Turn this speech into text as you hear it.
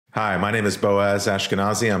Hi, my name is Boaz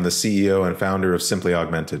Ashkenazi. I'm the CEO and founder of Simply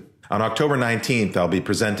Augmented. On October 19th, I'll be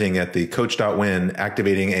presenting at the Coach.win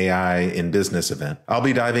Activating AI in Business event. I'll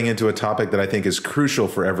be diving into a topic that I think is crucial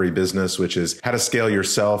for every business, which is how to scale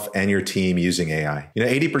yourself and your team using AI.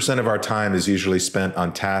 80% of our time is usually spent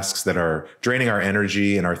on tasks that are draining our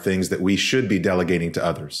energy and are things that we should be delegating to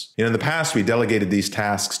others. In the past, we delegated these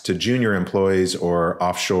tasks to junior employees or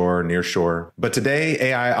offshore, nearshore. But today,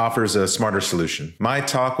 AI offers a smarter solution. My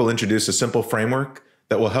talk will introduce a simple framework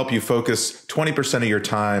that will help you focus 20% of your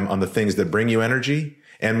time on the things that bring you energy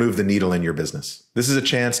and move the needle in your business. This is a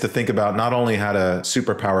chance to think about not only how to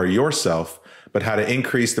superpower yourself, but how to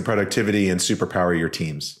increase the productivity and superpower your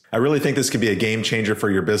teams. I really think this could be a game changer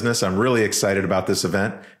for your business. I'm really excited about this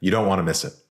event. You don't want to miss it.